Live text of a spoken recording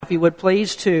if you would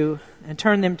please, and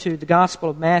turn them to the Gospel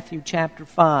of Matthew chapter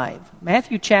 5.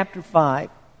 Matthew chapter 5.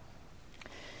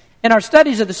 In our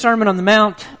studies of the Sermon on the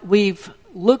Mount, we've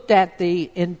looked at the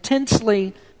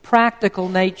intensely practical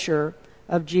nature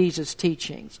of Jesus'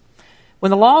 teachings. When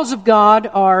the laws of God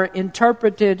are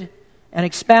interpreted and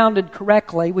expounded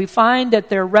correctly, we find that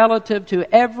they're relative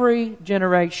to every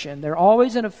generation. They're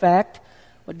always in effect.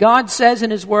 What God says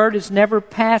in His Word is never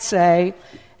passé,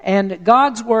 and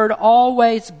God's Word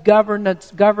always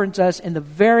governs us in the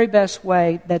very best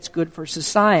way that's good for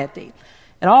society.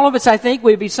 And all of us, I think,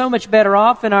 would be so much better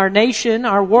off, and our nation,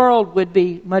 our world would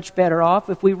be much better off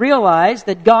if we realize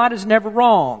that God is never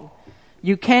wrong.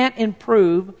 You can't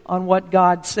improve on what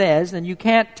God says, and you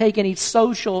can't take any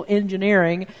social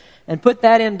engineering and put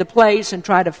that into place and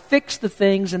try to fix the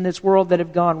things in this world that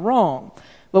have gone wrong.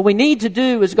 What we need to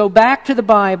do is go back to the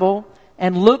Bible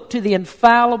and look to the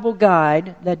infallible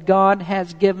guide that God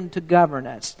has given to govern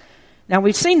us. Now,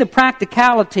 we've seen the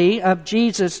practicality of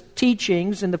Jesus'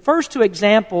 teachings in the first two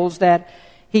examples that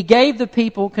He gave the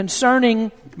people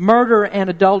concerning murder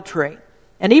and adultery.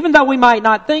 And even though we might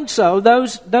not think so,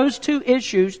 those two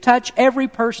issues touch every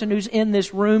person who's in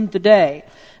this room today,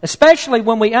 especially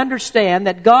when we understand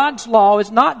that God's law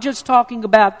is not just talking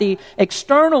about the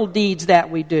external deeds that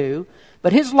we do,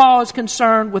 but His law is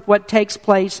concerned with what takes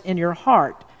place in your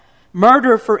heart.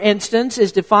 Murder, for instance,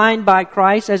 is defined by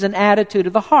Christ as an attitude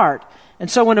of the heart. And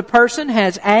so when a person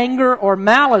has anger or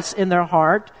malice in their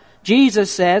heart, Jesus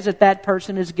says that that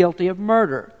person is guilty of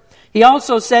murder. He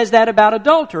also says that about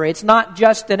adultery. It's not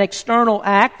just an external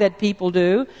act that people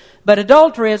do, but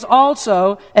adultery is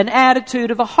also an attitude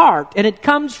of the heart, and it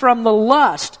comes from the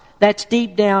lust that's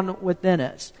deep down within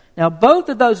us. Now, both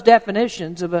of those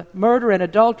definitions of murder and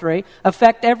adultery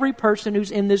affect every person who's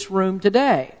in this room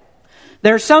today.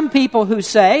 There are some people who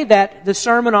say that the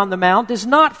Sermon on the Mount is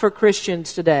not for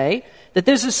Christians today, that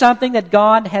this is something that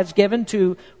God has given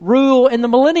to rule in the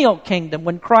millennial kingdom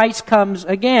when Christ comes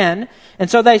again. And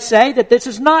so they say that this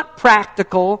is not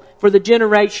practical for the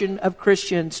generation of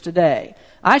Christians today.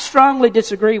 I strongly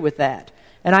disagree with that.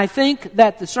 And I think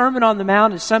that the Sermon on the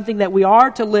Mount is something that we are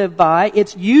to live by.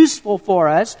 It's useful for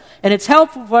us, and it's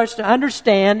helpful for us to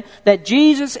understand that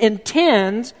Jesus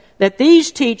intends that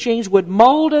these teachings would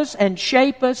mold us and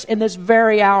shape us in this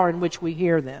very hour in which we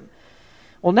hear them.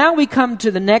 Well, now we come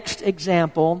to the next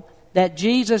example that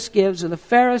Jesus gives of the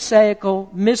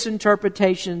Pharisaical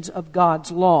misinterpretations of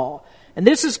God's law. And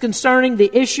this is concerning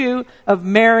the issue of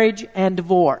marriage and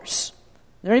divorce.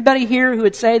 Is there anybody here who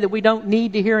would say that we don't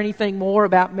need to hear anything more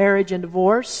about marriage and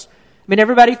divorce? I mean,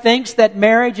 everybody thinks that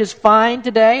marriage is fine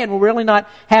today and we're really not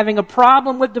having a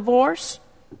problem with divorce.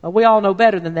 Well, we all know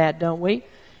better than that, don't we?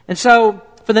 And so,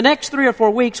 for the next 3 or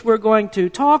 4 weeks, we're going to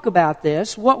talk about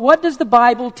this. What does the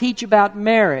Bible teach about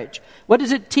marriage? What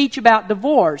does it teach about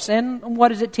divorce? And what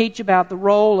does it teach about the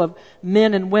role of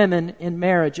men and women in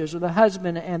marriages, or the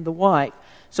husband and the wife?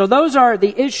 So those are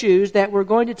the issues that we're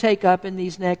going to take up in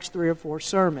these next 3 or 4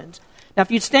 sermons. Now,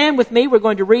 if you'd stand with me, we're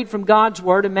going to read from God's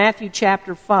Word in Matthew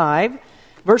chapter 5,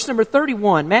 verse number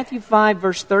 31. Matthew 5,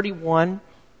 verse 31.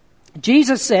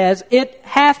 Jesus says, "It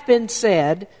hath been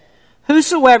said,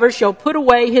 whosoever shall put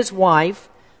away his wife,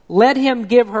 let him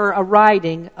give her a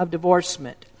writing of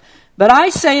divorcement. But I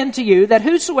say unto you that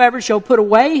whosoever shall put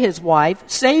away his wife,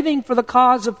 saving for the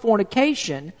cause of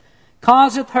fornication,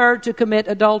 causeth her to commit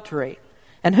adultery.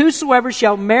 And whosoever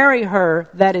shall marry her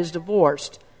that is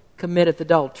divorced, committeth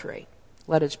adultery."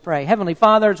 Let us pray. Heavenly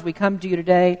Father, as we come to you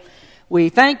today, we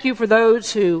thank you for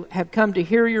those who have come to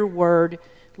hear your word.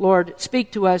 Lord,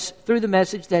 speak to us through the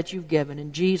message that you've given.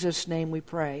 In Jesus' name we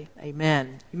pray.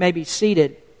 Amen. You may be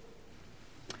seated.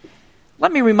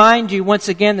 Let me remind you once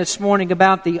again this morning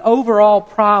about the overall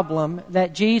problem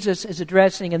that Jesus is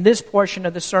addressing in this portion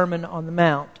of the Sermon on the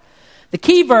Mount. The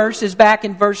key verse is back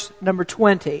in verse number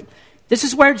 20. This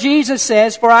is where Jesus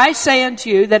says, "For I say unto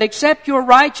you that except your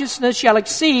righteousness shall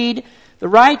exceed the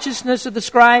righteousness of the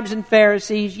scribes and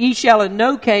Pharisees, ye shall in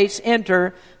no case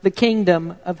enter the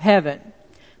kingdom of heaven."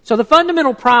 So the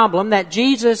fundamental problem that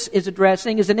Jesus is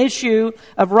addressing is an issue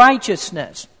of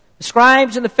righteousness. The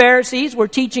scribes and the Pharisees were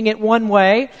teaching it one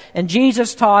way, and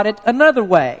Jesus taught it another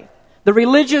way. The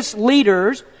religious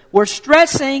leaders were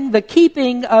stressing the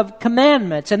keeping of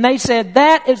commandments, and they said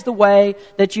that is the way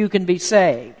that you can be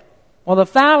saved. Well, the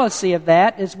fallacy of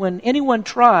that is when anyone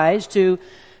tries to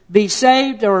be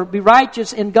saved or be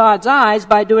righteous in God's eyes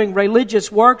by doing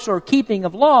religious works or keeping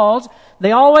of laws,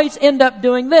 they always end up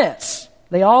doing this.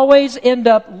 They always end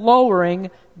up lowering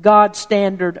God's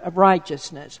standard of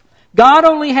righteousness. God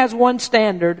only has one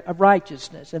standard of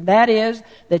righteousness, and that is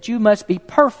that you must be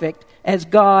perfect as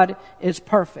God is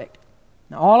perfect.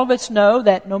 Now, all of us know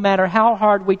that no matter how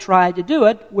hard we try to do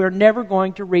it, we're never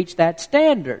going to reach that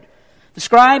standard. The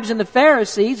scribes and the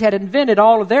Pharisees had invented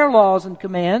all of their laws and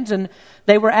commands, and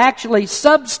they were actually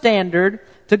substandard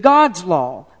to God's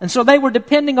law. And so they were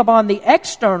depending upon the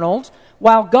externals,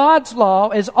 while God's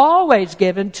law is always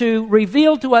given to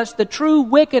reveal to us the true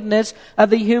wickedness of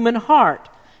the human heart.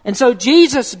 And so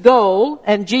Jesus' goal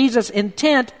and Jesus'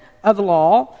 intent of the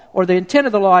law, or the intent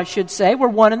of the law, I should say, were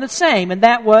one and the same. And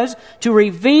that was to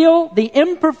reveal the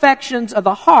imperfections of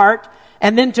the heart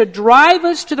and then to drive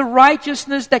us to the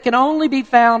righteousness that can only be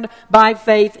found by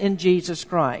faith in Jesus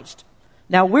Christ.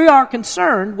 Now, we are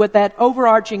concerned with that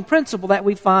overarching principle that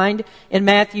we find in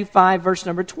Matthew 5, verse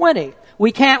number 20.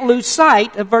 We can't lose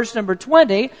sight of verse number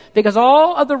 20 because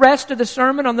all of the rest of the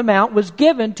Sermon on the Mount was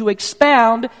given to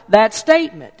expound that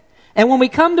statement. And when we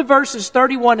come to verses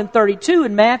 31 and 32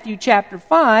 in Matthew chapter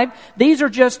 5,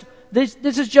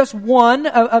 this is just one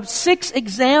of 6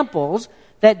 examples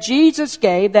that Jesus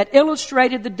gave that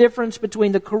illustrated the difference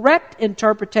between the correct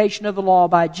interpretation of the law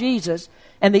by Jesus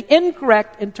and the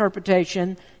incorrect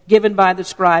interpretation given by the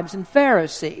scribes and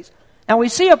Pharisees. Now we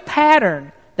see a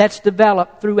pattern that's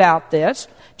developed throughout this.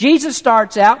 Jesus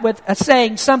starts out with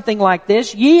saying something like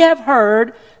this, "Ye have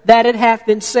heard that it hath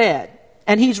been said."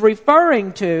 And he's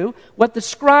referring to what the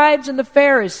scribes and the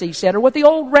Pharisees said, or what the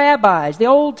old rabbis, the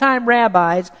old-time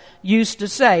rabbis used to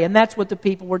say. And that's what the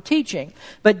people were teaching.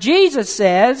 But Jesus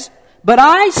says, "But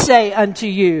I say unto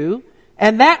you,"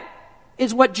 and that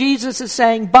is what Jesus is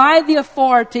saying by the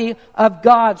authority of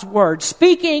God's Word,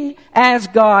 speaking as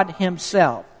God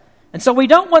Himself. And so we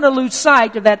don't want to lose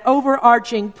sight of that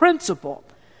overarching principle.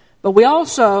 But we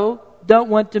also don't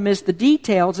want to miss the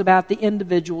details about the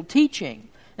individual teaching.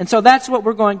 And so that's what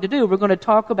we're going to do. We're going to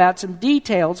talk about some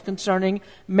details concerning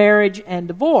marriage and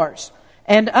divorce.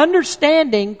 And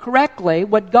understanding correctly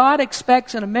what God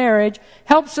expects in a marriage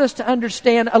helps us to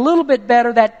understand a little bit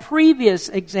better that previous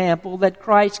example that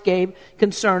Christ gave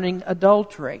concerning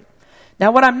adultery.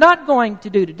 Now, what I'm not going to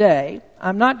do today,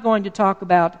 I'm not going to talk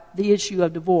about the issue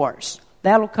of divorce.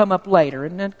 That'll come up later.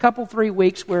 In a couple, 3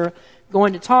 weeks, we're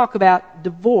going to talk about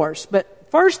divorce.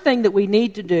 But first thing that we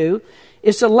need to do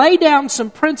is to lay down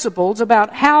some principles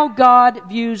about how God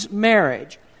views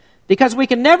marriage. Because we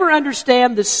can never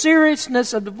understand the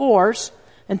seriousness of divorce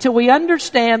until we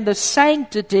understand the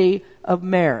sanctity of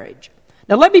marriage.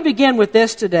 Now let me begin with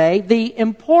this today, the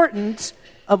importance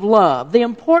of love. The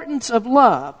importance of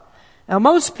love. Now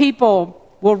most people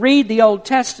will read the Old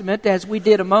Testament, as we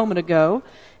did a moment ago,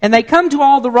 and they come to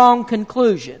all the wrong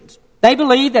conclusions. They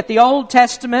believe that the Old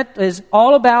Testament is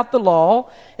all about the law.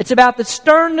 It's about the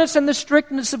sternness and the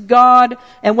strictness of God,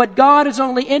 and what God is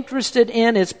only interested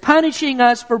in is punishing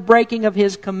us for breaking of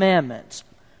His commandments.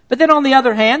 But then on the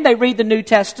other hand, they read the New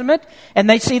Testament, and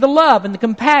they see the love and the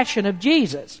compassion of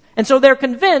Jesus. And so they're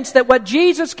convinced that what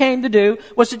Jesus came to do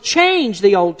was to change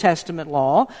the Old Testament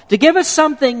law, to give us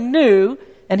something new,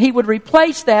 and He would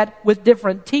replace that with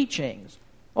different teachings.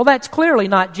 Well, that's clearly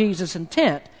not Jesus'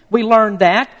 intent. We learned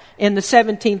that in the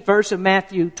 17th verse of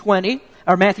Matthew 5,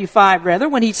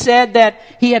 when He said that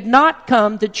He had not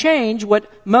come to change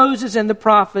what Moses and the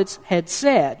prophets had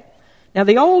said. Now,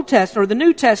 the Old Testament, or the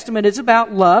New Testament, is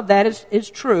about love. That is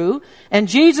true. And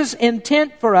Jesus'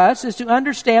 intent for us is to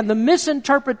understand the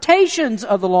misinterpretations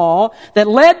of the law that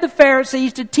led the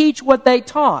Pharisees to teach what they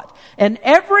taught. And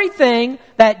everything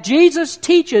that Jesus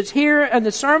teaches here in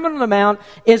the Sermon on the Mount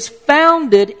is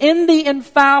founded in the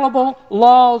infallible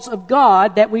laws of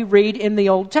God that we read in the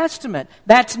Old Testament.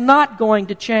 That's not going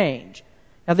to change.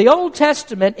 Now, the Old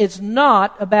Testament is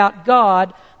not about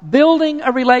God building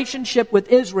a relationship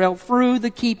with Israel through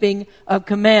the keeping of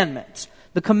commandments.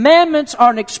 The commandments are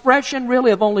an expression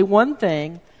really of only one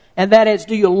thing, and that is,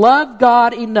 do you love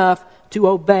God enough to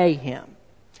obey Him?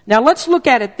 Now let's look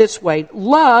at it this way.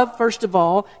 Love, first of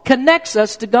all, connects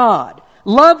us to God.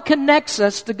 Love connects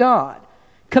us to God.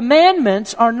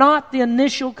 Commandments are not the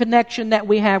initial connection that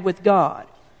we have with God.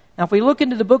 Now if we look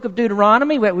into the book of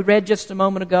Deuteronomy, what we read just a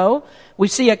moment ago, we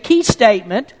see a key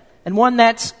statement, and one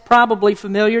that's probably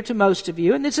familiar to most of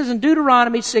you. And this is in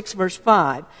Deuteronomy 6, verse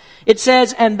 5. It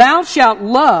says, "And thou shalt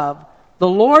love the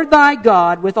Lord thy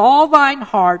God with all thine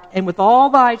heart, and with all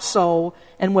thy soul,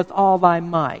 and with all thy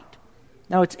might."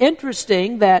 Now it's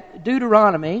interesting that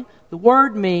Deuteronomy, the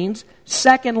word means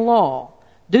second law.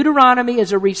 Deuteronomy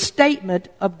is a restatement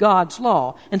of God's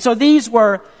law. And so these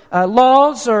were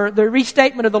laws, or the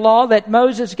restatement of the law that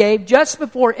Moses gave just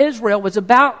before Israel was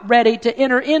about ready to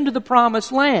enter into the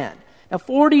promised land. Now,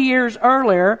 40 years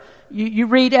earlier, you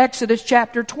read Exodus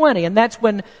chapter 20, and that's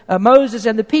when Moses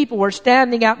and the people were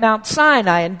standing at Mount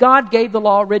Sinai, and God gave the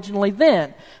law originally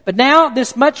then. But now,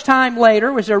 this much time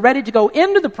later, as they're ready to go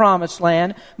into the promised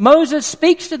land, Moses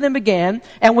speaks to them again,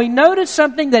 and we notice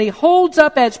something that he holds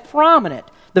up as prominent.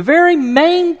 The very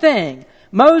main thing.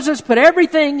 Moses put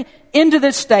everything into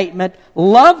this statement: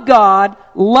 love God,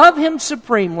 love Him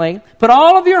supremely, put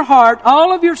all of your heart,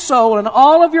 all of your soul, and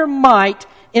all of your might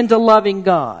into loving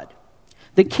God.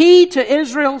 The key to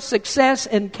Israel's success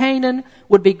in Canaan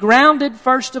would be grounded,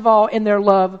 first of all, in their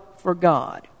love for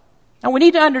God. Now, we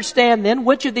need to understand then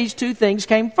which of these two things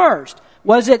came first.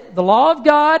 Was it the law of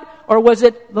God, or was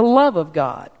it the love of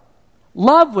God?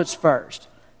 Love was first.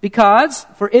 Because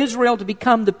for Israel to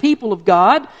become the people of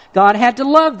God, God had to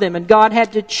love them, and God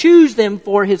had to choose them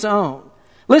for His own.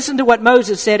 Listen to what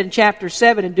Moses said in chapter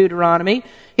 7 in Deuteronomy.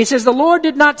 He says, "The Lord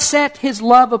did not set His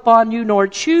love upon you, nor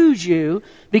choose you,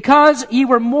 because ye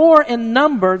were more in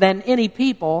number than any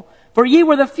people, for ye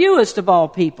were the fewest of all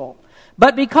people.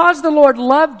 But because the Lord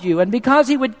loved you, and because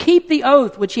He would keep the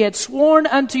oath which He had sworn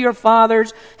unto your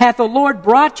fathers, hath the Lord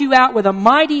brought you out with a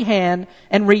mighty hand,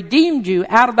 and redeemed you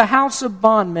out of the house of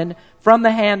bondmen from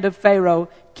the hand of Pharaoh,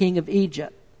 king of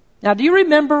Egypt." Now, do you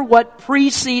remember what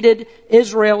preceded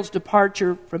Israel's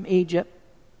departure from Egypt?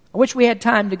 I wish we had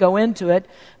time to go into it,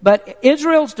 but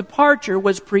Israel's departure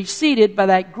was preceded by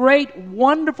that great,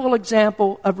 wonderful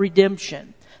example of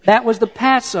redemption. That was the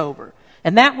Passover.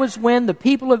 And that was when the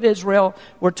people of Israel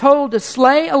were told to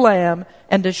slay a lamb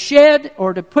and to shed,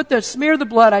 or to smear the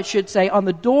blood, I should say, on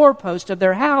the doorpost of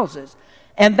their houses.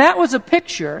 And that was a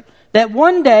picture that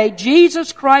one day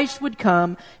Jesus Christ would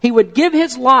come, He would give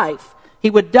His life,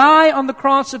 He would die on the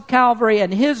cross of Calvary,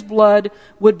 and His blood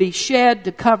would be shed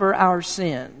to cover our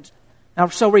sins. Now,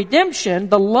 so redemption,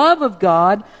 the love of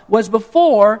God, was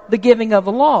before the giving of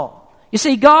the law. You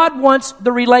see, God wants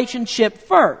the relationship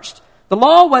first. The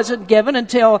law wasn't given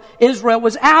until Israel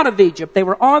was out of Egypt. They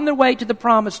were on their way to the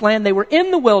promised land. They were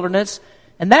in the wilderness,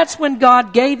 and that's when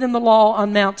God gave them the law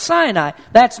on Mount Sinai.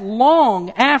 That's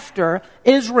long after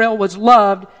Israel was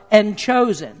loved and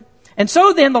chosen. And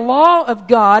so then the law of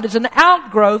God is an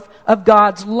outgrowth of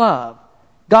God's love.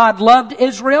 God loved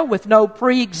Israel with no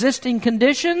pre-existing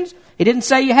conditions. He didn't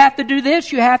say you have to do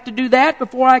this, you have to do that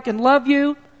before I can love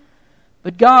you.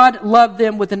 But God loved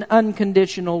them with an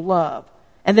unconditional love.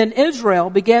 And then Israel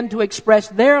began to express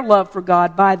their love for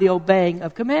God by the obeying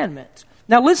of commandments.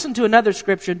 Now listen to another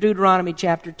scripture in Deuteronomy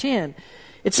chapter 10.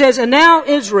 It says, "And now,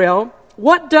 Israel,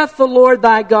 what doth the Lord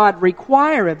thy God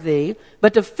require of thee,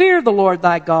 but to fear the Lord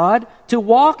thy God, to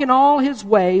walk in all His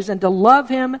ways, and to love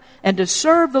Him, and to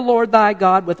serve the Lord thy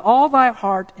God with all thy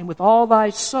heart and with all thy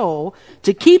soul,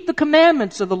 to keep the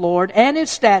commandments of the Lord and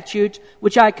His statutes,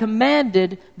 which I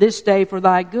commanded this day for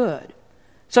thy good."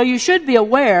 So you should be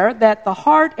aware that the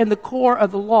heart and the core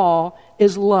of the law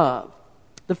is love.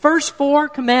 The first 4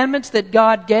 commandments that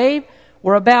God gave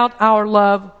were about our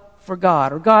love for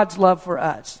God, or God's love for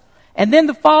us. And then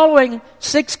the following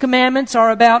 6 commandments are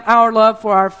about our love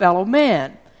for our fellow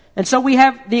man. And so we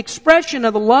have the expression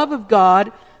of the love of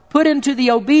God put into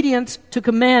the obedience to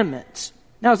commandments.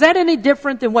 Now, is that any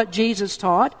different than what Jesus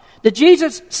taught? Did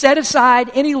Jesus set aside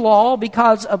any law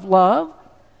because of love?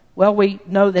 Well, we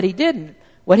know that He didn't.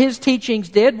 What His teachings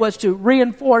did was to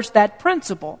reinforce that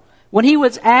principle. When He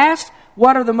was asked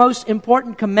what are the most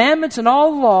important commandments in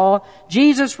all the law,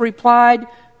 Jesus replied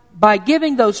by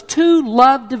giving those 2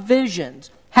 love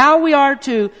divisions: how we are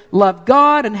to love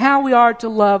God and how we are to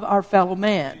love our fellow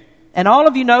man. And all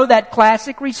of you know that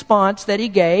classic response that He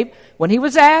gave. When He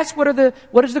was asked what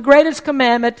is the greatest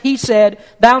commandment, He said,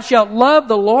 "Thou shalt love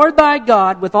the Lord thy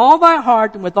God with all thy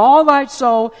heart and with all thy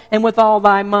soul and with all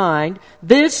thy mind.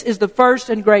 This is the first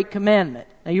and great commandment."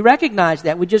 Now you recognize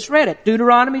that. We just read it.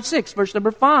 Deuteronomy 6, verse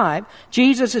number 5.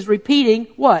 Jesus is repeating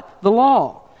what? The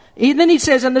law. And then He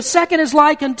says, "And the second is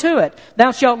like unto it.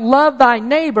 Thou shalt love thy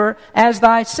neighbor as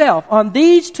thyself. On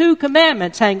these 2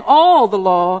 commandments hang all the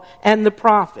law and the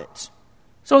prophets."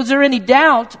 So is there any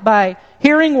doubt by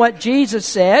hearing what Jesus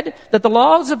said that the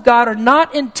laws of God are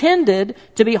not intended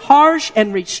to be harsh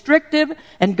and restrictive,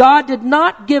 and God did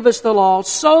not give us the law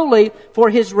solely for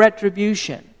His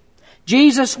retribution?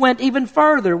 Jesus went even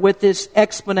further with this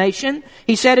explanation.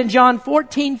 He said in John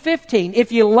 14:15,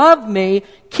 "If you love me,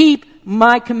 keep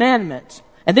my commandments."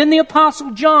 And then the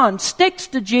Apostle John sticks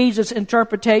to Jesus'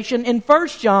 interpretation in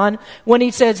 1 John when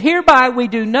he says, "Hereby we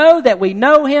do know that we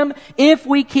know Him if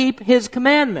we keep His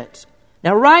commandments."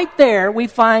 Now right there we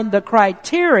find the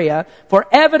criteria for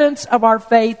evidence of our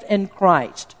faith in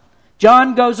Christ.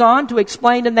 John goes on to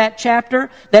explain in that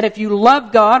chapter that if you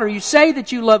love God, or you say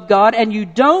that you love God, and you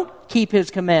don't keep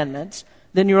His commandments,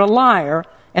 then you're a liar,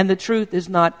 and the truth is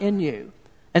not in you.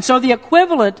 And so the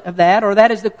equivalent of that, or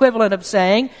that is the equivalent of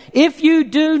saying, if you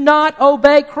do not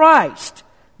obey Christ,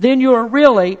 then you are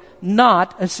really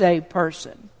not a saved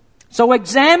person. So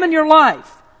examine your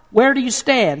life. Where do you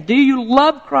stand? Do you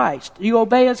love Christ? Do you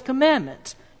obey His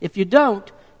commandments? If you don't,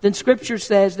 then Scripture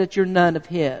says that you're none of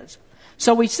His.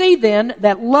 So we see then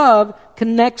that love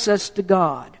connects us to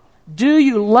God. Do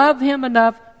you love Him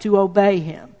enough to obey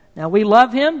Him? Now, we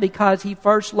love Him because He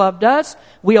first loved us.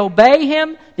 We obey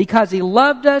Him because He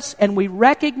loved us, and we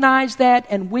recognize that,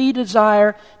 and we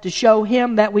desire to show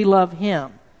Him that we love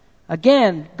Him.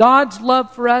 Again, God's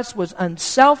love for us was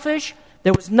unselfish.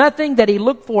 There was nothing that He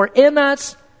looked for in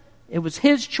us. It was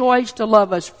His choice to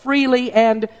love us freely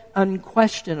and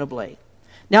unquestionably.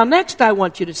 Now, next I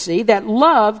want you to see that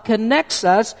love connects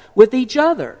us with each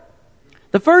other.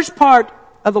 The first part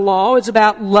of the law is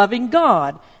about loving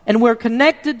God, and we're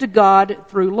connected to God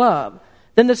through love.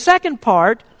 Then the second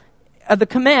part of the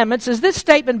commandments is this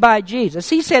statement by Jesus.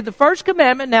 He said the first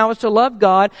commandment now is to love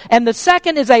God, and the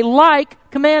second is a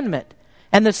like commandment.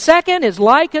 And the second is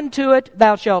like unto it,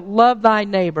 thou shalt love thy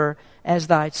neighbor as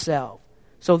thyself.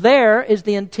 So there is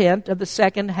the intent of the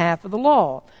second half of the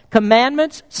law.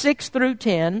 Commandments 6 through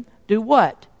 10 do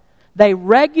what? They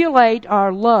regulate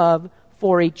our love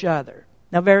for each other.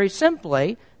 Now, very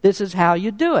simply, this is how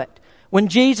you do it. When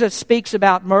Jesus speaks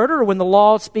about murder, or when the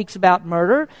law speaks about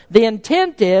murder, the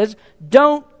intent is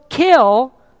don't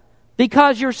kill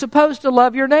because you're supposed to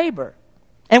love your neighbor.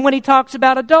 And when He talks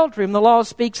about adultery, when the law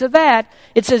speaks of that,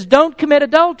 it says don't commit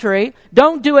adultery,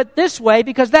 don't do it this way,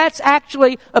 because that's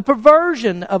actually a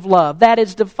perversion of love. That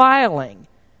is defiling.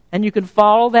 And you can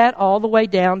follow that all the way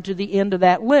down to the end of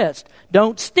that list.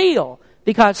 Don't steal,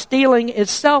 because stealing is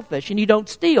selfish, and you don't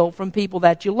steal from people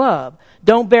that you love.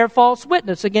 Don't bear false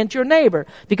witness against your neighbor,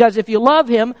 because if you love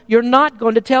him, you're not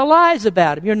going to tell lies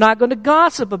about him. You're not going to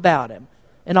gossip about him.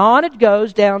 And on it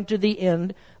goes down to the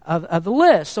end of the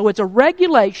list. So it's a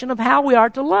regulation of how we are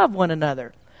to love one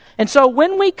another. And so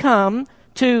when we come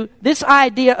to this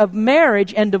idea of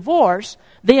marriage and divorce,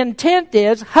 the intent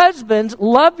is husbands,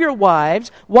 love your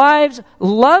wives, wives,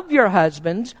 love your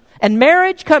husbands, and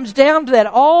marriage comes down to that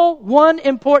all one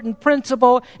important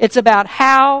principle. It's about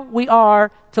how we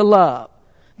are to love.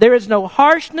 There is no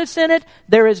harshness in it,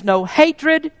 there is no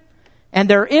hatred, and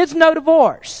there is no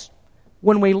divorce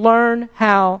when we learn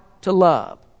how to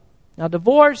love. Now,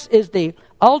 divorce is the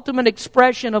ultimate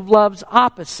expression of love's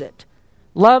opposite.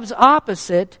 Love's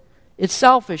opposite is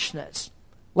selfishness.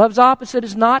 Love's opposite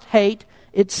is not hate,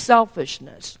 it's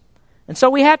selfishness. And so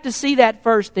we have to see that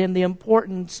first then, the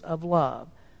importance of love.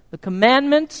 The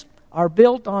commandments are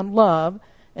built on love,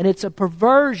 and it's a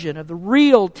perversion of the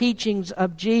real teachings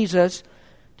of Jesus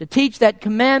to teach that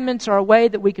commandments are a way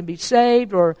that we can be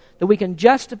saved, or that we can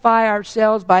justify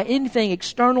ourselves by anything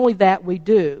externally that we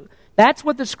do. That's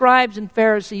what the scribes and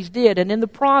Pharisees did, and in the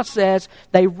process,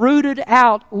 they rooted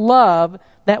out love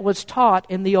that was taught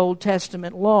in the Old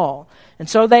Testament law. And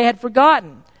so they had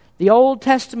forgotten the Old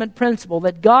Testament principle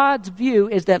that God's view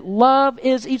is that love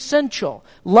is essential.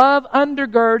 Love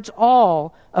undergirds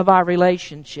all of our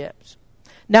relationships.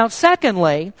 Now,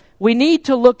 secondly, we need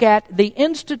to look at the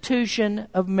institution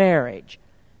of marriage.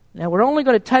 Now, we're only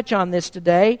going to touch on this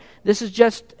today. This is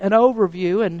just an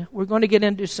overview, and we're going to get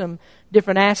into some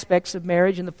different aspects of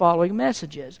marriage in the following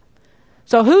messages.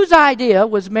 So, whose idea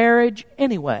was marriage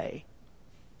anyway?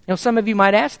 You know, some of you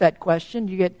might ask that question.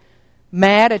 You get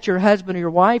mad at your husband or your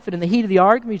wife, and in the heat of the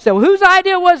argument, you say, well, whose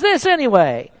idea was this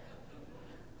anyway?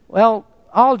 Well,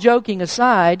 all joking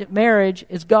aside, marriage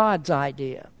is God's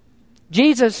idea.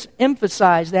 Jesus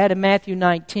emphasized that in Matthew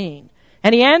 19.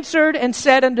 And He answered and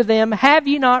said unto them, have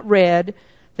ye not read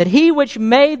that He which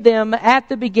made them at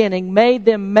the beginning made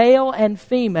them male and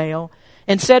female,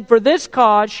 and said, for this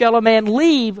cause shall a man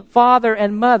leave father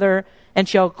and mother, and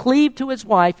shall cleave to his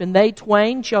wife, and they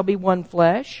twain shall be one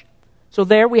flesh? So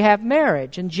there we have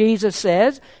marriage. And Jesus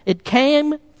says it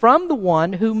came from the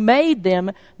one who made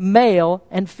them male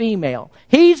and female.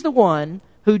 He's the one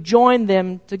who joined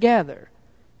them together.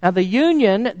 Now, the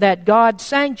union that God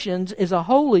sanctions is a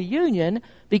holy union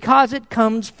because it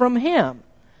comes from Him.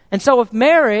 And so if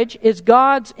marriage is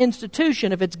God's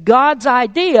institution, if it's God's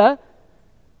idea,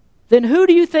 then who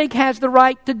do you think has the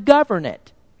right to govern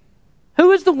it?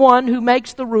 Who is the one who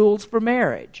makes the rules for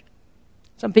marriage?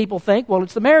 Some people think, well,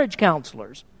 it's the marriage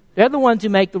counselors. They're the ones who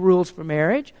make the rules for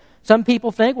marriage. Some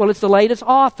people think, well, it's the latest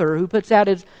author who puts out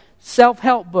his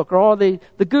self-help book or all the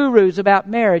gurus about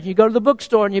marriage. You go to the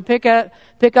bookstore and you pick up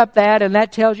that, and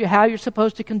that tells you how you're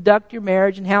supposed to conduct your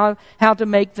marriage and how to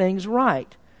make things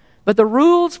right. But the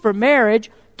rules for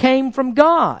marriage came from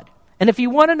God. And if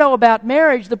you want to know about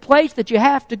marriage, the place that you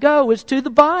have to go is to the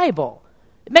Bible.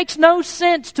 It makes no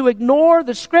sense to ignore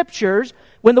the Scriptures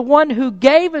when the one who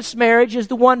gave us marriage is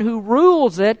the one who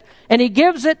rules it, and He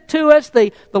gives it to us,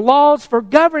 the laws for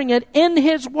governing it, in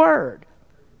His Word.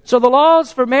 So the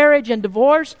laws for marriage and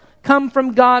divorce come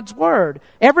from God's Word.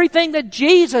 Everything that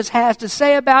Jesus has to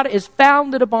say about it is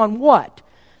founded upon what?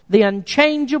 The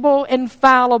unchangeable,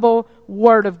 infallible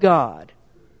Word of God.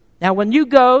 Now, when you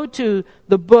go to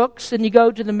the books and you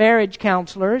go to the marriage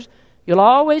counselors, you'll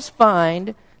always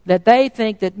find that they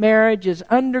think that marriage is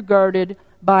undergirded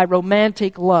by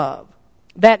romantic love.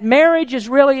 That marriage is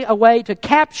really a way to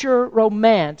capture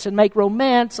romance and make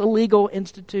romance a legal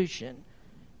institution.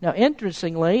 Now,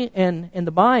 interestingly, in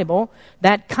the Bible,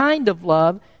 that kind of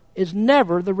love is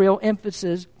never the real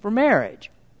emphasis for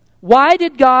marriage. Why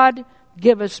did God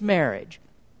give us marriage?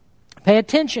 Pay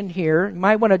attention here. You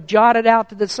might want to jot it out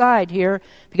to the side here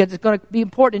because it's going to be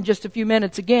important in just a few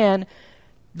minutes again.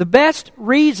 The best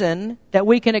reason that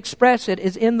we can express it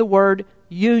is in the word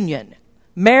union.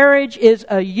 Marriage is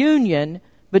a union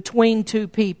between two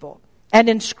people. And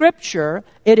in Scripture,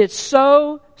 it is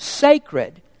so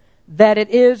sacred that it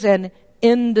is an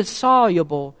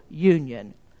indissoluble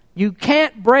union. You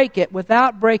can't break it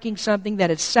without breaking something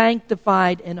that is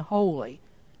sanctified and holy.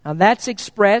 Now that's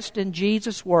expressed in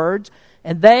Jesus' words,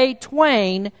 and they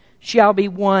twain shall be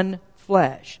one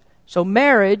flesh. So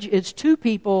marriage is two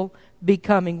people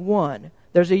becoming one.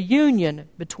 There's a union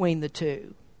between the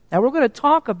two. Now we're going to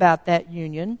talk about that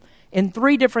union in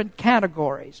three different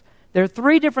categories. There are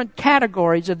three different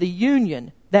categories of the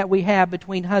union that we have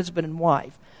between husband and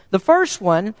wife. The first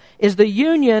one is the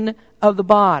union of the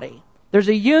body. There's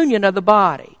a union of the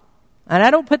body. And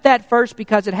I don't put that first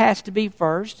because it has to be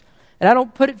first. And I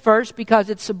don't put it first because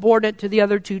it's subordinate to the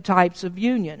other two types of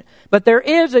union. But there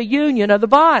is a union of the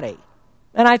body.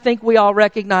 And I think we all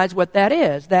recognize what that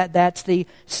is. That's the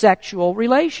sexual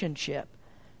relationship.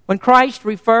 When Christ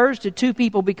refers to two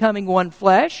people becoming one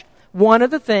flesh, one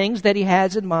of the things that He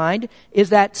has in mind is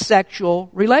that sexual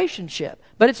relationship.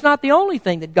 But it's not the only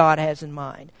thing that God has in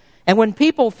mind. And when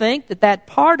people think that that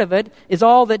part of it is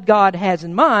all that God has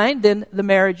in mind, then the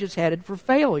marriage is headed for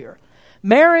failure.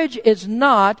 Marriage is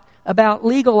not about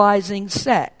legalizing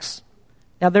sex.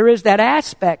 Now there is that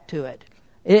aspect to it.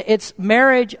 It's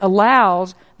marriage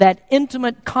allows that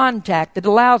intimate contact. It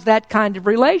allows that kind of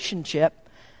relationship.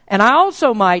 And I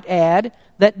also might add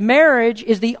that marriage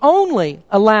is the only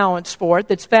allowance for it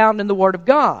that's found in the Word of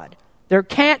God. There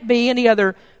can't be any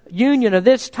other union of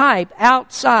this type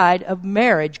outside of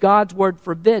marriage. God's Word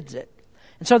forbids it.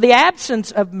 And so the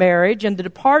absence of marriage and the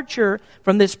departure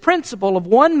from this principle of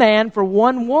one man for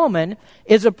one woman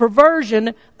is a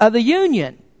perversion of the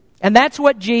union. And that's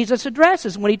what Jesus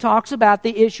addresses when He talks about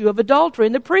the issue of adultery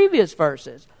in the previous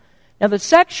verses. Now the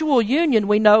sexual union,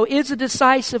 we know, is a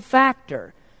decisive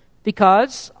factor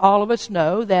because all of us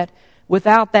know that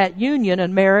without that union, a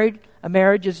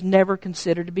marriage is never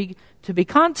considered to be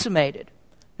consummated.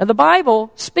 Now the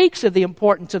Bible speaks of the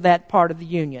importance of that part of the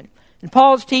union. In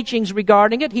Paul's teachings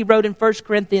regarding it, he wrote in 1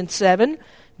 Corinthians 7,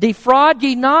 "Defraud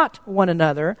ye not one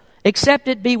another, except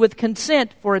it be with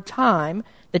consent for a time,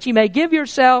 that ye may give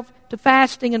yourself to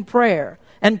fasting and prayer,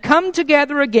 and come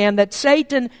together again, that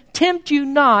Satan tempt you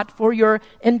not for your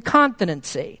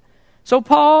incontinency." So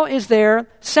Paul is there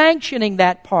sanctioning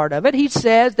that part of it. He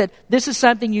says that this is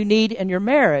something you need in your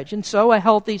marriage. And so a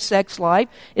healthy sex life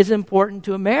is important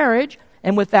to a marriage,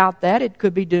 and without that it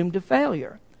could be doomed to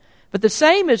failure. But the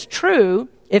same is true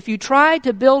if you try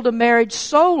to build a marriage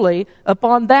solely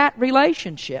upon that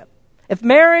relationship. If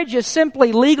marriage is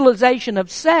simply legalization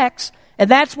of sex, and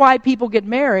that's why people get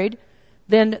married,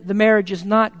 then the marriage is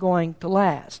not going to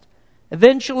last.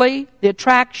 Eventually, the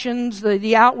attractions,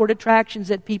 the outward attractions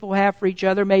that people have for each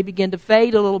other may begin to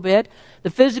fade a little bit. The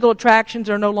physical attractions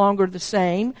are no longer the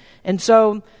same. And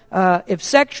so, if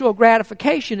sexual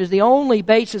gratification is the only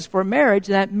basis for marriage,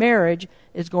 that marriage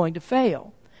is going to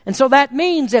fail. And so that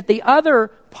means that the other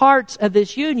parts of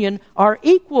this union are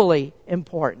equally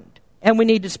important. And we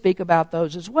need to speak about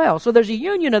those as well. So there's a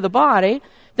union of the body.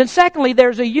 Then secondly,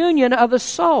 there's a union of the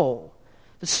soul.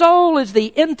 The soul is the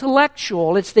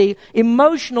intellectual, it's the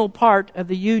emotional part of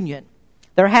the union.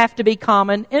 There have to be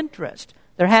common interest.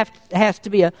 There has to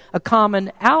be a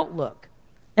common outlook.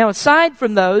 Now, aside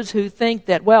from those who think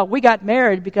that, well, we got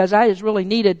married because I just really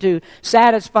needed to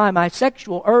satisfy my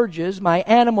sexual urges, my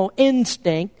animal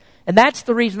instinct, and that's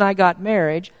the reason I got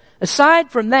married.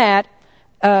 Aside from that,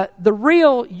 the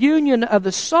real union of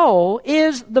the soul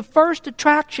is the first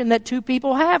attraction that two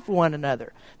people have for one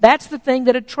another. That's the thing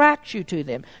that attracts you to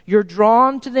them. You're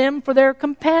drawn to them for their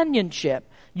companionship.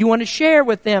 You want to share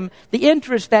with them the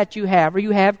interest that you have, or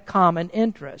you have common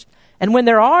interest. And when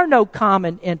there are no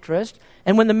common interest,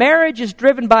 and when the marriage is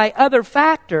driven by other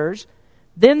factors,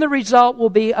 then the result will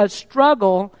be a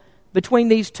struggle between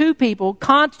these two people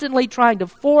constantly trying to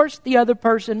force the other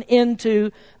person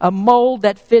into a mold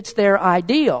that fits their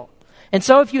ideal. And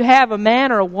so if you have a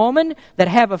man or a woman that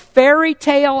have a fairy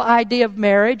tale idea of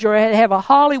marriage or have a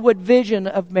Hollywood vision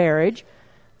of marriage,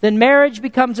 then marriage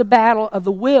becomes a battle of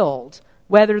the wills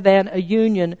rather than a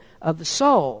union of the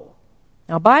soul.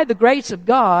 Now, by the grace of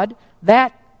God,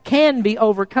 that can be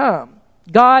overcome.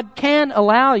 God can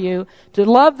allow you to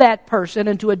love that person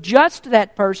and to adjust to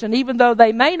that person, even though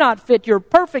they may not fit your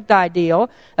perfect ideal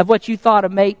of what you thought a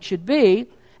mate should be,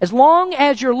 as long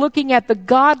as you're looking at the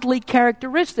godly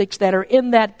characteristics that are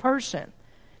in that person.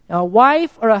 Now, a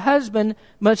wife or a husband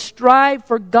must strive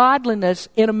for godliness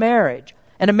in a marriage.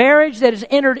 And a marriage that is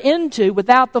entered into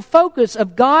without the focus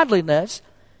of godliness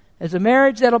is a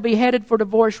marriage that will be headed for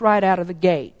divorce right out of the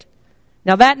gate.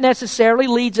 Now, that necessarily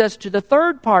leads us to the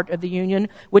third part of the union,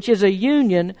 which is a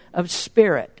union of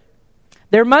spirit.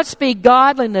 There must be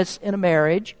godliness in a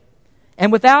marriage,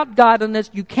 and without godliness,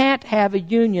 you can't have a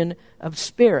union of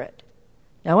spirit.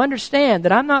 Now, understand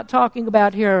that I'm not talking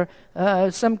about here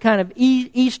some kind of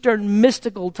Eastern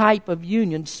mystical type of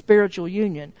union, spiritual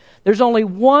union. There's only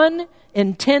one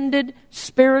intended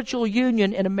spiritual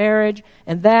union in a marriage,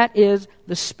 and that is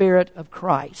the Spirit of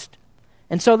Christ.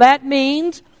 And so that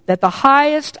means that the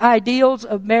highest ideals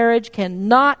of marriage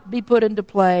cannot be put into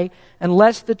play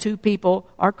unless the two people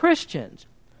are Christians.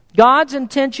 God's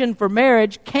intention for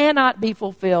marriage cannot be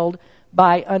fulfilled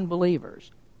by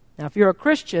unbelievers. Now, if you're a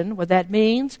Christian, what that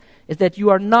means is that you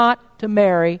are not to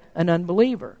marry an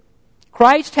unbeliever.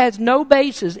 Christ has no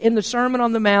basis in the Sermon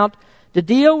on the Mount to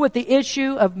deal with the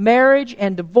issue of marriage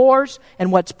and divorce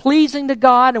and what's pleasing to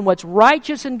God and what's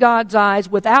righteous in God's eyes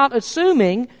without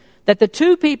assuming that the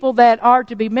two people that are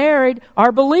to be married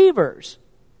are believers.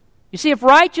 You see, if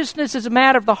righteousness is a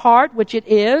matter of the heart, which it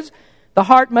is, the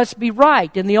heart must be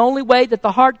right. And the only way that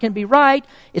the heart can be right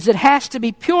is it has to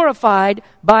be purified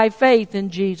by faith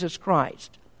in Jesus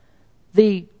Christ.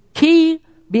 The key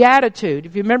beatitude,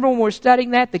 if you remember when we were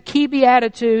studying that, the key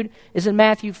beatitude is in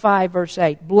Matthew 5, verse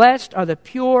 8. Blessed are the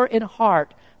pure in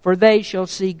heart, for they shall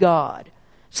see God.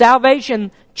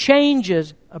 Salvation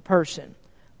changes a person.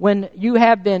 When you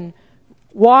have been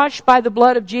washed by the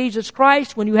blood of Jesus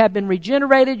Christ, when you have been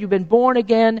regenerated, you've been born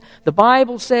again, the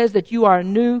Bible says that you are a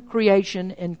new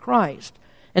creation in Christ.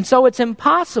 And so it's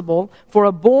impossible for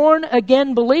a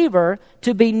born-again believer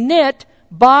to be knit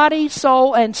body,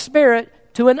 soul, and spirit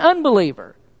to an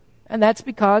unbeliever. And that's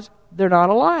because they're not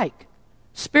alike.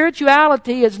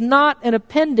 Spirituality is not an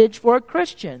appendage for a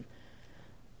Christian.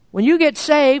 When you get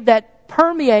saved, that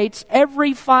permeates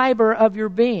every fiber of your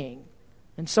being.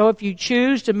 And so if you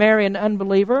choose to marry an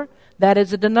unbeliever, that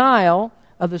is a denial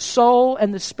of the soul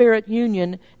and the spirit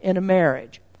union in a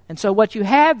marriage. And so what you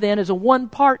have then is a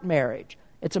one-part marriage.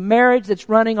 It's a marriage that's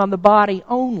running on the body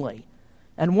only.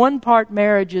 And one-part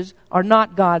marriages are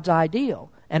not God's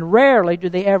ideal. And rarely do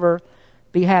they ever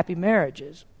be happy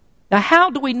marriages. Now,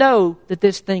 how do we know that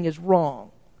this thing is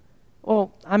wrong?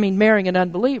 Well, marrying an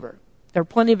unbeliever. There are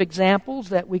plenty of examples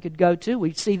that we could go to.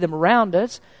 We see them around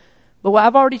us. But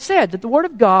I've already said that the Word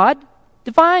of God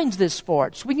defines this for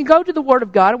us. We can go to the Word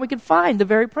of God and we can find the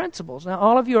very principles. Now,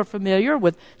 all of you are familiar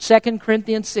with 2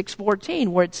 Corinthians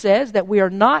 6:14, where it says that we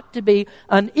are not to be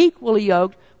unequally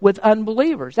yoked with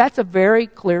unbelievers. That's a very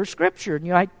clear scripture. And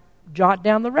you might jot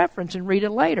down the reference and read it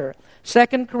later.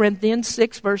 2 Corinthians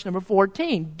 6, verse number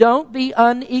 14. Don't be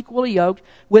unequally yoked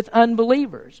with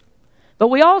unbelievers. But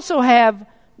we also have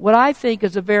what I think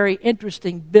is a very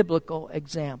interesting biblical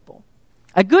example.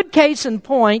 A good case in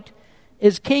point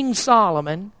is King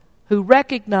Solomon, who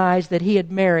recognized that he had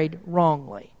married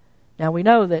wrongly. Now, we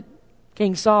know that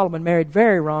King Solomon married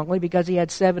very wrongly because he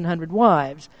had 700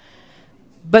 wives.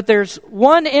 But there's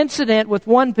one incident with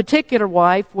one particular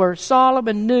wife where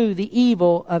Solomon knew the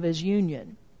evil of his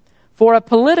union. For a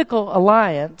political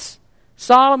alliance,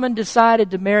 Solomon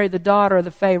decided to marry the daughter of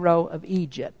the Pharaoh of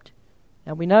Egypt.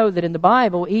 Now, we know that in the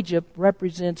Bible, Egypt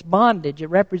represents bondage. It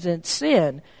represents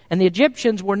sin. And the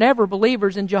Egyptians were never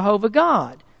believers in Jehovah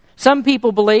God. Some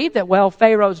people believe that,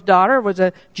 Pharaoh's daughter was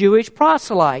a Jewish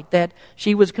proselyte, that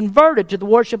she was converted to the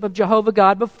worship of Jehovah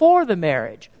God before the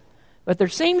marriage. But there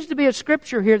seems to be a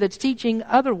scripture here that's teaching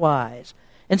otherwise.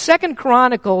 In 2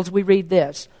 Chronicles, we read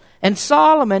this. And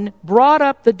Solomon brought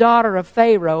up the daughter of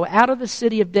Pharaoh out of the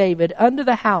city of David unto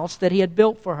the house that he had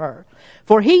built for her.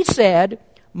 For he said,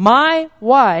 My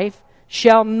wife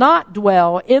shall not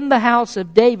dwell in the house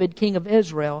of David king of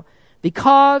Israel,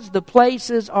 because the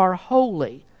places are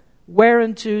holy,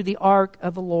 whereunto the ark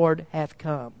of the Lord hath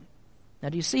come. Now,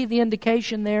 do you see the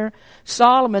indication there?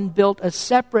 Solomon built a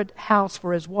separate house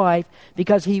for his wife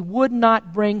because he would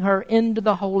not bring her into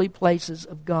the holy places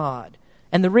of God.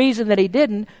 And the reason that he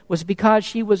didn't was because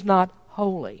she was not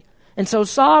holy. And so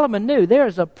Solomon knew there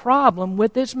is a problem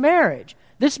with this marriage.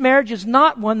 This marriage is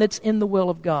not one that's in the will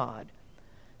of God.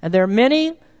 And there are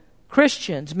many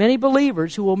Christians, many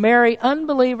believers who will marry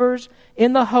unbelievers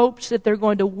in the hopes that they're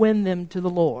going to win them to the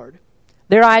Lord.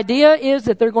 Their idea is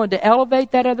that they're going to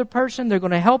elevate that other person, they're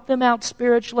going to help them out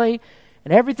spiritually,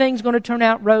 and everything's going to turn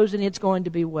out rosy and it's going to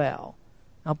be well.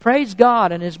 Now, praise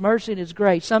God and His mercy and His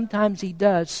grace. Sometimes He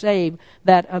does save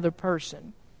that other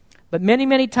person. But many,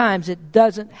 many times it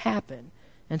doesn't happen.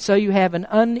 And so you have an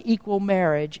unequal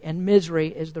marriage and misery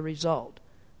is the result.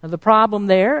 Now, the problem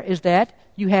there is that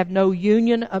you have no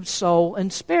union of soul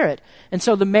and spirit. And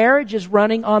so the marriage is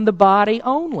running on the body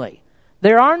only.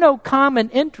 There are no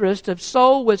common interests of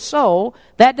soul with soul.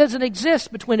 That doesn't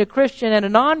exist between a Christian and a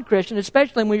non-Christian,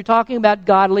 especially when you're talking about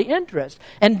godly interests.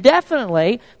 And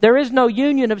definitely, there is no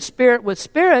union of spirit with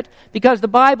spirit because the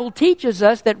Bible teaches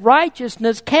us that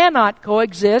righteousness cannot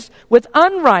coexist with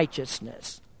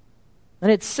unrighteousness.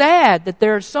 And it's sad that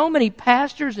there are so many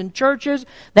pastors and churches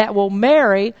that will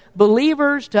marry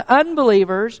believers to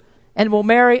unbelievers and will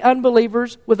marry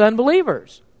unbelievers with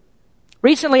unbelievers.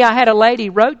 Recently, I had a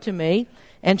lady wrote to me,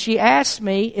 and she asked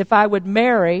me if I would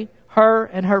marry her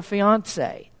and her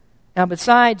fiancé. Now,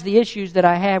 besides the issues that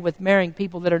I have with marrying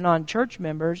people that are non-church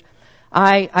members,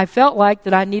 I felt like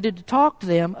that I needed to talk to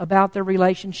them about their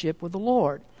relationship with the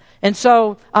Lord. And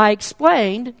so I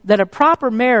explained that a proper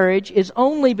marriage is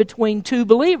only between two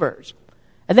believers.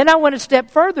 And then I went a step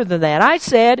further than that. I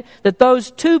said that those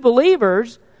two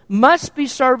believers must be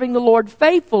serving the Lord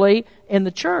faithfully in the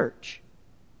church.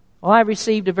 Well, I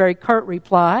received a very curt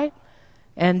reply,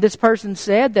 and this person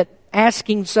said that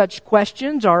asking such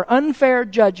questions are unfair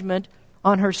judgment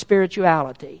on her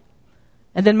spirituality.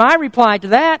 And then my reply to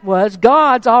that was,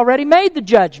 God's already made the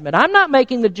judgment. I'm not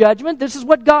making the judgment. This is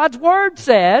what God's Word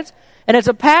says. And as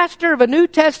a pastor of a New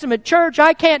Testament church,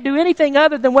 I can't do anything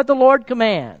other than what the Lord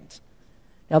commands.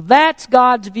 Now, that's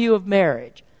God's view of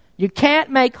marriage. You can't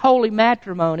make holy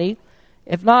matrimony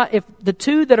if the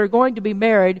two that are going to be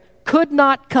married could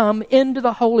not come into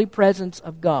the holy presence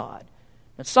of God.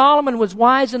 Now, Solomon was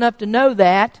wise enough to know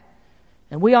that,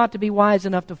 and we ought to be wise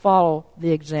enough to follow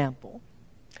the example.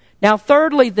 Now,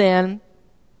 thirdly then,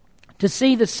 to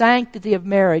see the sanctity of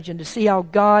marriage and to see how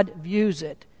God views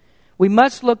it, we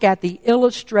must look at the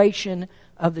illustration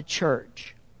of the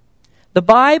church. The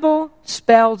Bible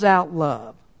spells out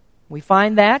love. We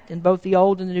find that in both the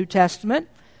Old and the New Testament.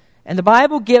 And the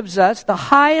Bible gives us the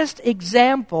highest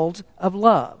examples of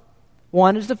love.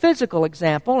 One is the physical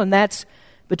example, and that's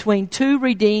between two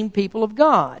redeemed people of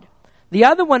God. The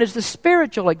other one is the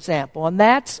spiritual example, and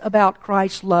that's about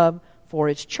Christ's love for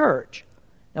His church.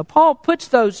 Now, Paul puts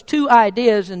those two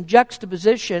ideas in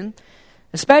juxtaposition,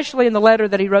 especially in the letter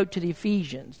that he wrote to the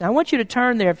Ephesians. Now, I want you to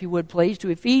turn there, if you would please, to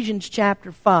Ephesians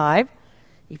chapter 5.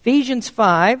 Ephesians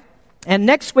 5. And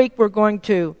next week we're going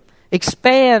to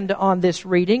expand on this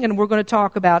reading, and we're going to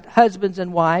talk about husbands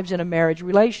and wives in a marriage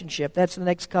relationship. That's the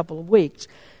next couple of weeks.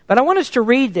 But I want us to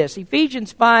read this,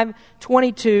 Ephesians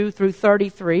 5:22 through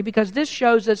 33, because this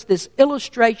shows us this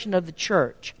illustration of the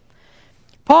church.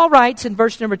 Paul writes in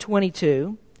verse number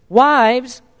 22,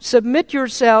 Wives, submit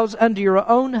yourselves unto your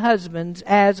own husbands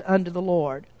as unto the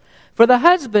Lord. For the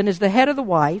husband is the head of the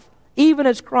wife, even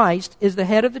as Christ is the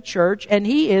head of the church, and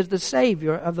He is the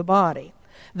Savior of the body.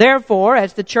 Therefore,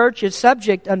 as the church is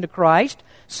subject unto Christ,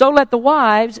 so let the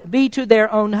wives be to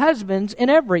their own husbands in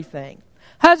everything.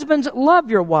 Husbands, love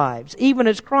your wives, even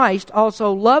as Christ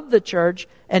also loved the church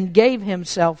and gave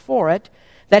Himself for it,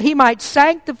 that He might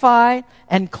sanctify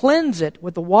and cleanse it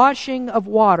with the washing of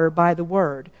water by the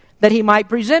word, that He might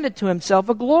present it to Himself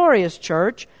a glorious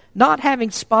church, not having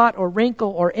spot or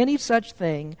wrinkle or any such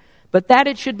thing, but that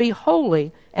it should be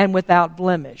holy and without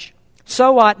blemish.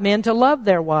 So ought men to love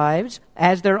their wives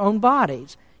as their own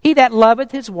bodies. He that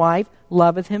loveth his wife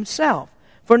loveth himself.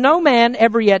 For no man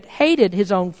ever yet hated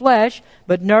his own flesh,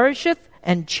 but nourisheth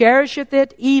and cherisheth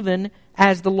it, even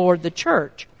as the Lord the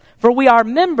church. For we are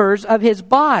members of His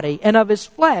body, and of His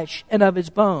flesh, and of His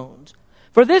bones.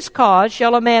 For this cause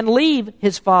shall a man leave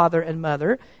his father and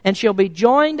mother, and shall be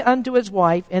joined unto his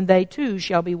wife, and they two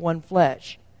shall be one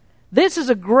flesh. This is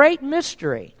a great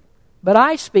mystery, but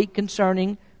I speak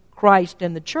concerning Christ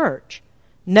and the church.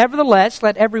 Nevertheless,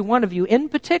 let every one of you in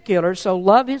particular so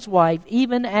love his wife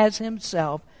even as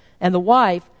himself, and the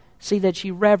wife see that she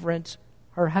reverence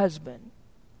her husband.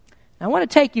 Now, I want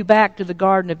to take you back to the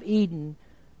Garden of Eden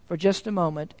for just a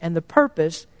moment and the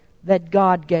purpose that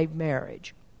God gave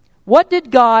marriage. What did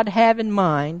God have in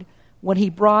mind when he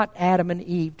brought Adam and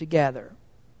Eve together?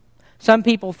 Some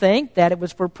people think that it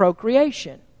was for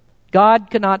procreation. God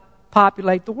could not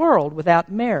populate the world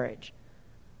without marriage.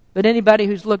 But anybody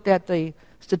who's looked at the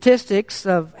statistics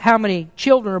of how many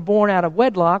children are born out of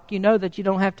wedlock, you know that you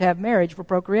don't have to have marriage for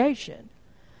procreation.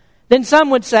 Then some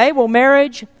would say, well,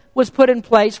 marriage was put in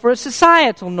place for a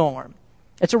societal norm.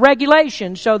 It's a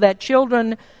regulation so that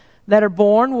children that are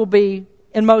born will be,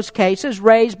 in most cases,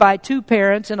 raised by two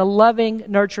parents in a loving,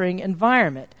 nurturing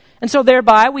environment. And so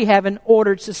thereby we have an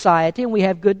ordered society and we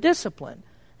have good discipline.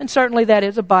 And certainly that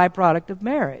is a byproduct of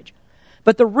marriage.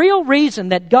 But the real reason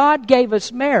that God gave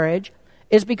us marriage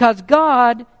is because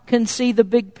God can see the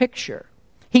big picture.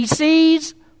 He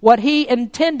sees what he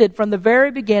intended from the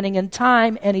very beginning in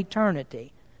time and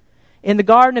eternity. In the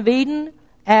Garden of Eden,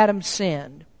 Adam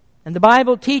sinned. And the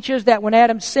Bible teaches that when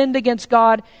Adam sinned against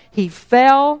God, he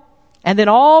fell, and then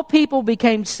all people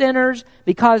became sinners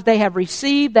because they have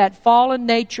received that fallen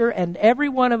nature, and every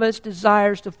one of us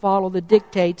desires to follow the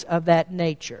dictates of that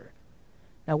nature.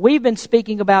 Now, we've been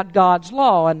speaking about God's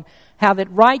law and how that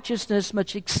righteousness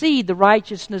must exceed the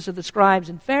righteousness of the scribes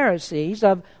and Pharisees,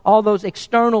 of all those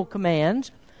external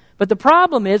commands. But the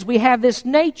problem is we have this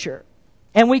nature,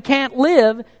 and we can't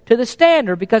live to the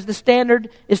standard because the standard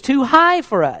is too high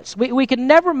for us. We can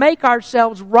never make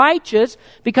ourselves righteous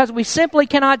because we simply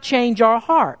cannot change our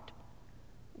heart.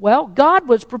 Well, God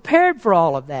was prepared for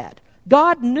all of that.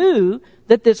 God knew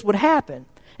that this would happen.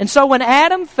 And so when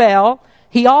Adam fell,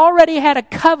 he already had a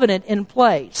covenant in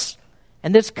place.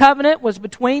 And this covenant was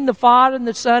between the Father and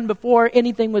the Son before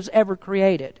anything was ever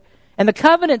created. And the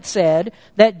covenant said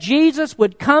that Jesus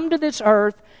would come to this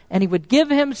earth and he would give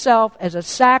himself as a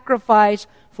sacrifice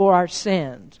for our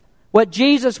sins. What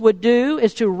Jesus would do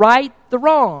is to right the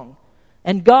wrong.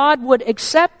 And God would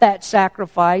accept that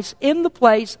sacrifice in the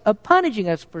place of punishing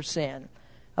us for sin.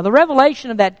 Now, the revelation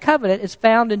of that covenant is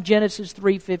found in Genesis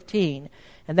 3:15.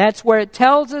 And that's where it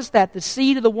tells us that the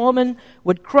seed of the woman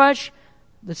would crush,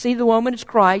 the seed of the woman is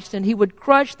Christ, and he would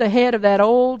crush the head of that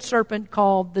old serpent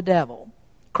called the devil.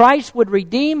 Christ would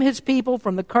redeem his people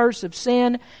from the curse of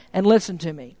sin, and listen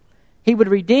to me. He would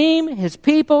redeem his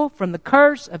people from the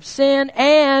curse of sin,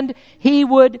 and he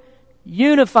would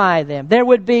unify them. There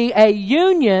would be a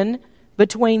union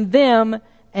between them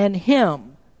and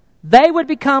him. They would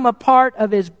become a part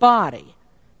of his body.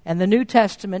 And the New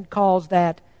Testament calls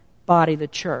that body the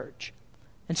church.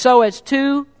 And so as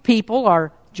two people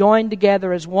are joined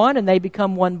together as one and they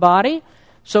become one body,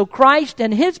 so Christ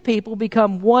and his people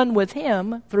become one with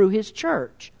him through his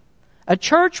church. A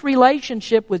church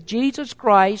relationship with Jesus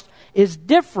Christ is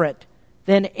different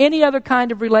than any other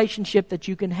kind of relationship that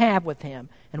you can have with him.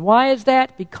 And why is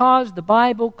that? Because the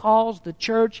Bible calls the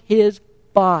church his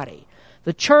body.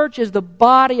 The church is the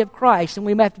body of Christ, and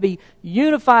we have to be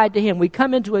unified to him. We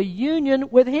come into a union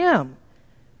with him.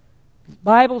 The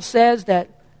Bible says that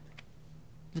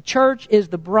the church is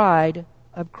the bride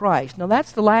of Christ. Now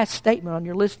that's the last statement on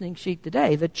your listening sheet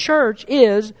today. The church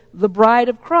is the bride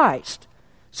of Christ.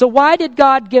 So why did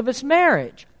God give us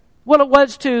marriage? Well, it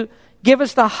was to give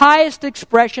us the highest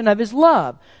expression of his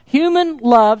love. Human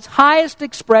love's highest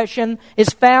expression is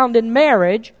found in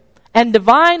marriage, and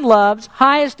divine love's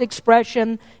highest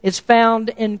expression is found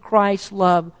in Christ's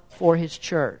love for his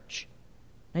church.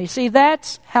 Now you see,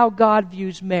 that's how God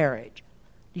views marriage.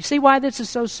 Do you see why this is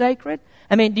so sacred?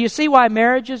 I mean, do you see why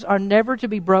marriages are never to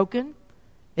be broken?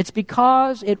 It's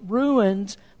because it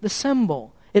ruins the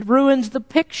symbol. It ruins the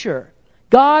picture.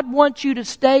 God wants you to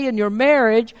stay in your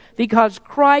marriage because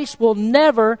Christ will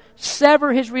never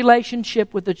sever his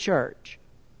relationship with the church.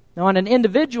 Now, on an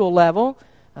individual level,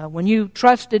 when you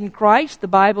trust in Christ, the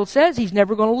Bible says he's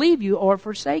never going to leave you or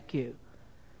forsake you.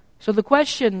 So the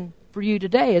question for you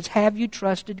today is, have you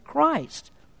trusted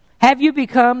Christ? Have you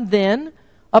become then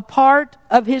a part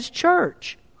of his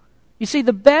church? You see,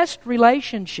 the best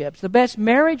relationships, the best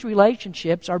marriage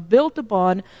relationships are built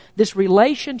upon this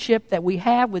relationship that we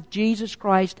have with Jesus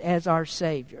Christ as our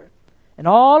Savior. And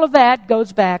all of that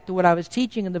goes back to what I was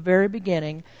teaching in the very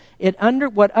beginning. What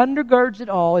undergirds it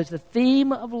all is the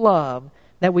theme of love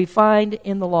that we find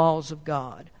in the laws of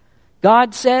God.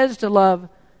 God says to love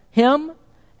him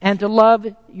and to love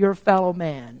your fellow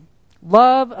man.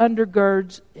 Love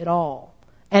undergirds it all.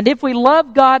 And if we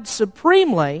love God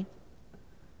supremely,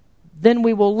 then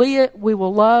we will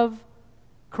love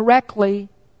correctly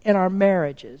in our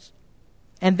marriages.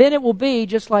 And then it will be,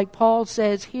 just like Paul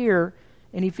says here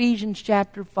in Ephesians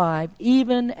chapter 5,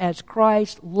 even as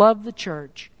Christ loved the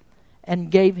church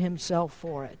and gave himself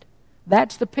for it.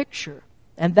 That's the picture.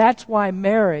 And that's why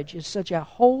marriage is such a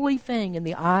holy thing in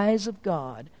the eyes of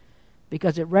God,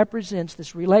 because it represents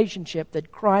this relationship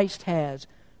that Christ has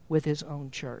with his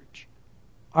own church.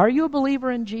 Are you a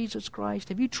believer in Jesus Christ?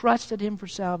 Have you trusted him for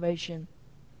salvation?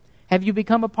 Have you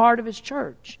become a part of his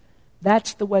church?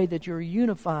 That's the way that you're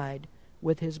unified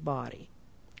with his body.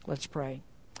 Let's pray.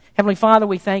 Heavenly Father,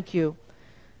 we thank you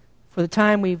for the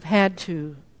time we've had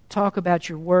to talk about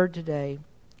your word today.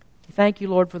 Thank you,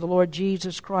 Lord, for the Lord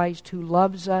Jesus Christ who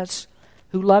loves us,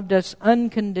 who loved us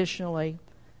unconditionally,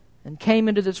 and came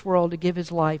into this world to give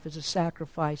his life as a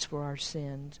sacrifice for our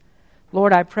sins.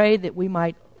 Lord, I pray that we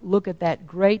might look at that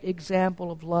great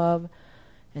example of love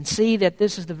and see that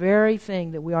this is the very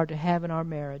thing that we are to have in our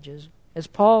marriages. As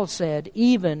Paul said,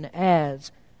 even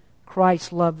as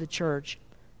Christ loved the church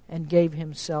and gave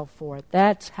himself for it.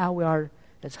 That's how we are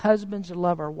as husbands to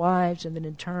love our wives, and then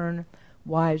in turn,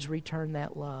 wives return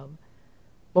that love.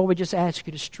 Lord, we just ask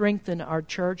you to strengthen our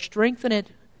church, strengthen it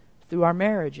through our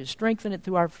marriages, strengthen it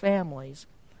through our families.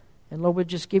 And Lord, we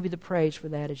just give you the praise for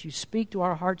that as you speak to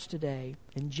our hearts today.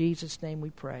 In Jesus' name we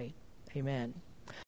pray. Amen.